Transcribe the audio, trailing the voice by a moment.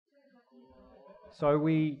So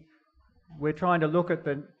we're trying to look at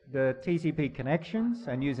the TCP connections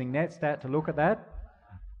and using netcat to look at that.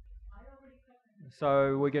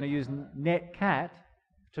 So we're going to use netcat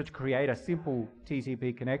to create a simple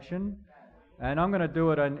TCP connection. And I'm going to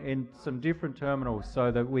do it in some different terminals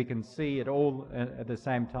so that we can see it all at the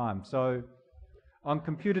same time. So on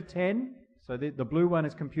computer 10, so the blue one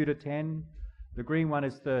is computer 10, the green one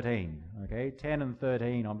is 13. Okay, 10 and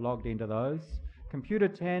 13, I'm logged into those. Computer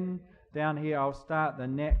 10, down here I'll start the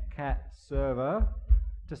netcat server.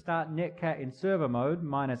 To start netcat in server mode,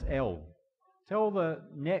 -L. Tell the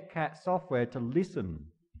netcat software to listen.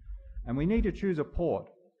 And we need to choose a port.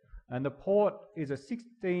 And the port is a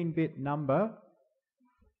 16-bit number,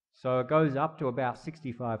 so it goes up to about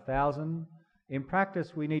 65,000. In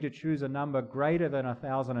practice, we need to choose a number greater than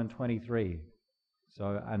 1,023.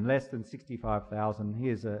 So, and less than 65,000.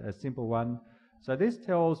 Here's a simple one. So this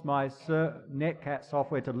tells my netcat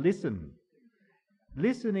software to listen.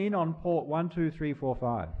 Listen in on port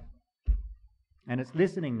 12345. And it's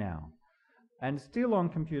listening now. And still on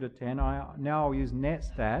computer 10, now I'll use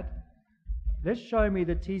netstat. Let's show me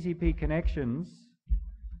the TCP connections,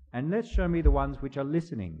 and let's show me the ones which are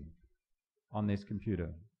listening on this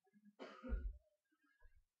computer.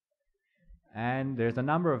 And there's a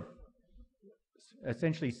number of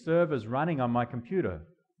essentially servers running on my computer.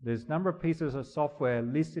 There's a number of pieces of software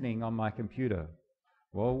listening on my computer.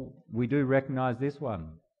 Well, we do recognize this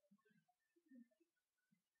one.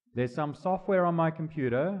 There's some software on my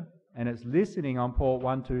computer, and it's listening on port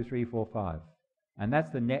 12345. And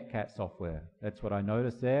that's the netcat software. That's what I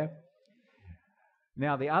noticed there.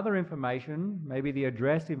 Now the other information, maybe the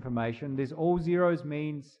address information, this all zeros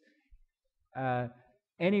means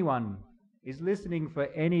anyone is listening for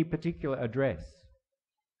any particular address.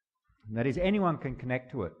 That is, anyone can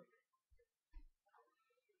connect to it.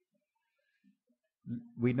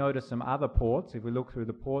 We notice some other ports. If we look through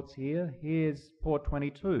the ports here, here's port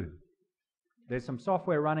 22. There's some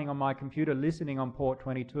software running on my computer listening on port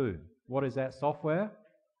 22. What is that software?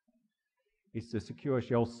 It's the Secure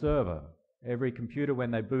Shell server. Every computer,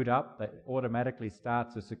 when they boot up, that automatically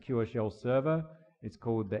starts a Secure Shell server. It's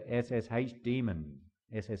called the SSH daemon.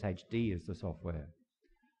 SSHD is the software.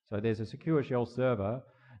 So there's a Secure Shell server.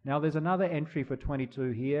 Now there's another entry for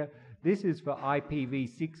 22 here. This is for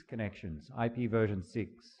IPv6 connections, IP version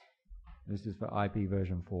 6. This is for IP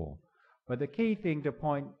version 4. But the key thing to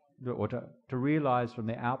point, or to realize from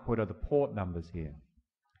the output are the port numbers here.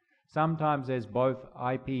 Sometimes there's both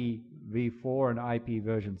IPv4 and IP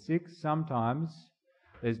version 6. Sometimes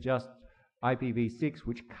there's just IPv6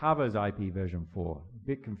 which covers IP version 4. A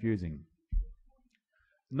bit confusing.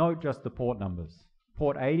 Note just the port numbers.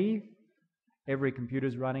 Port 80, every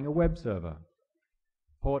computer's running a web server.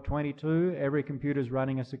 Port 22, every computer's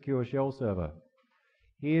running a Secure Shell server.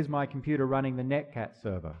 Here's my computer running the netcat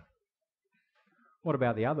server. What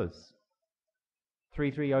about the others?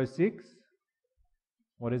 3306?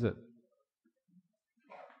 What is it?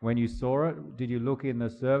 When you saw it, did you look in the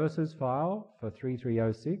services file for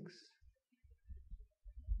 3306?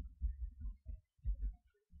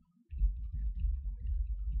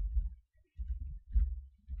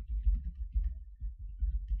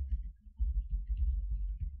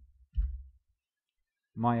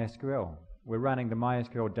 MySQL. We're running the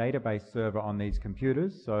MySQL database server on these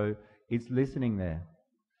computers, so it's listening there.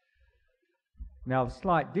 Now, the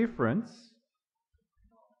slight difference,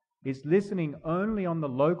 it's listening only on the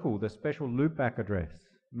local, the special loopback address,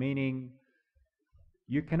 meaning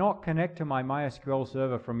you cannot connect to my MySQL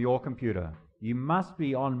server from your computer. You must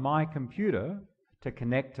be on my computer to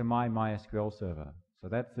connect to my MySQL server. So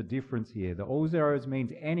that's the difference here. The all zeros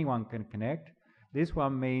means anyone can connect. This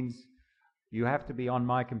one means you have to be on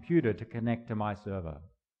my computer to connect to my server.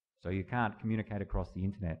 So you can't communicate across the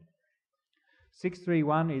internet.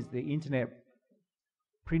 631 is the internet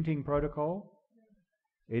printing protocol.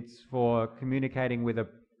 It's for communicating with a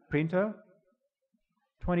printer.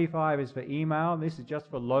 25 is for email. This is just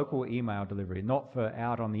for local email delivery, not for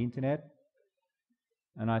out on the internet.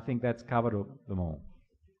 And I think that's covered them all.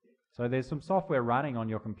 So there's some software running on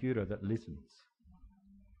your computer that listens.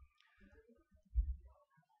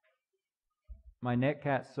 My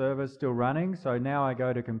netcat server is still running, so now I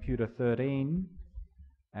go to computer 13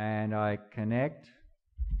 and I connect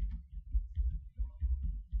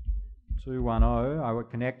 210. I would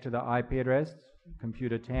connect to the IP address,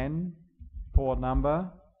 computer 10, port number,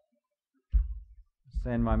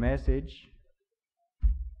 send my message,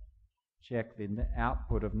 check the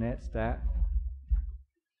output of netstat,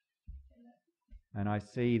 and I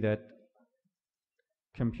see that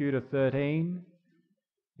computer 13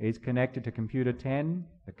 is connected to computer 10.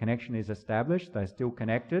 The connection is established. They're still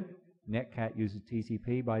connected. netcat uses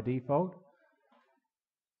TCP by default.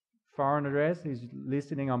 Foreign address is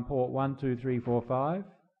listening on port 12345,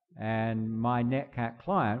 and my netcat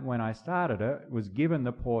client, when I started it, was given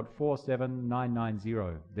the port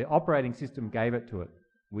 47990. The operating system gave it to it.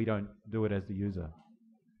 We don't do it as the user.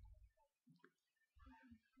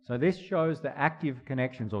 So this shows the active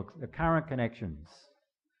connections or the current connections.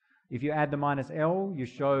 If you add the -L, you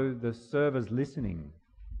show the servers listening.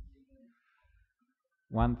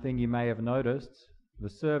 One thing you may have noticed, the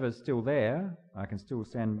server's still there. I can still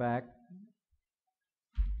send back.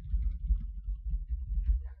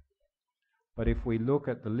 But if we look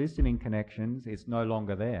at the listening connections, it's no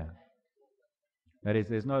longer there. That is,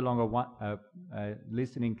 there's no longer a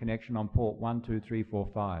listening connection on port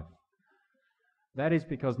 12345. That is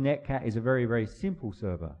because netcat is a very, very simple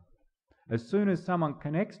server. As soon as someone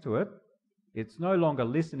connects to it, it's no longer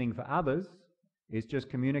listening for others, it's just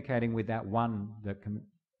communicating with that one that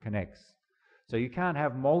connects. So you can't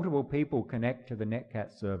have multiple people connect to the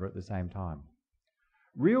netcat server at the same time.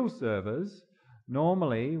 Real servers,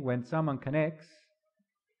 normally when someone connects,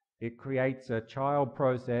 it creates a child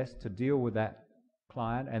process to deal with that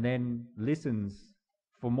client and then listens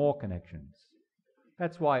for more connections.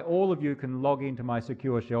 That's why all of you can log into my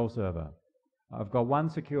secure shell server. I've got one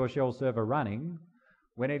secure shell server running.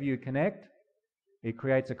 Whenever you connect, it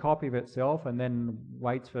creates a copy of itself and then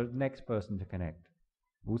waits for the next person to connect.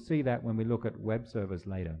 We'll see that when we look at web servers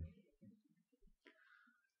later.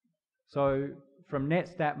 So from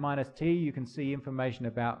netstat -T, you can see information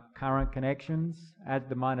about current connections. Add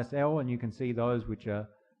the -L and you can see those which are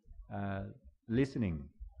listening.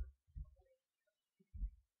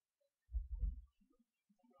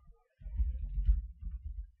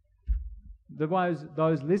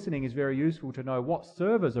 Those listening is very useful to know what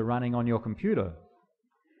servers are running on your computer,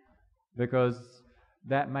 because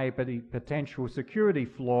that may be a potential security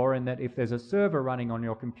flaw in that if there's a server running on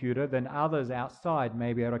your computer, then others outside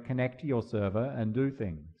may be able to connect to your server and do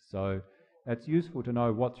things. So that's useful to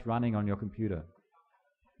know what's running on your computer.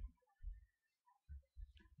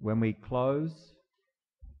 When we close,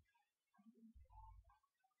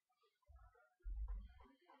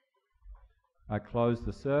 I close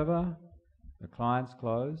the server, the client's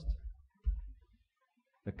closed,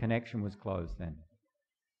 the connection was closed then.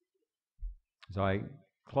 So I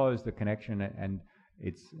close the connection and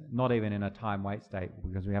it's not even in a time wait state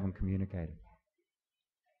because we haven't communicated.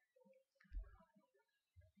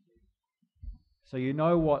 So you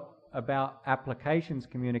know what about applications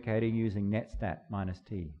communicating using netstat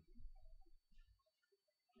 -T.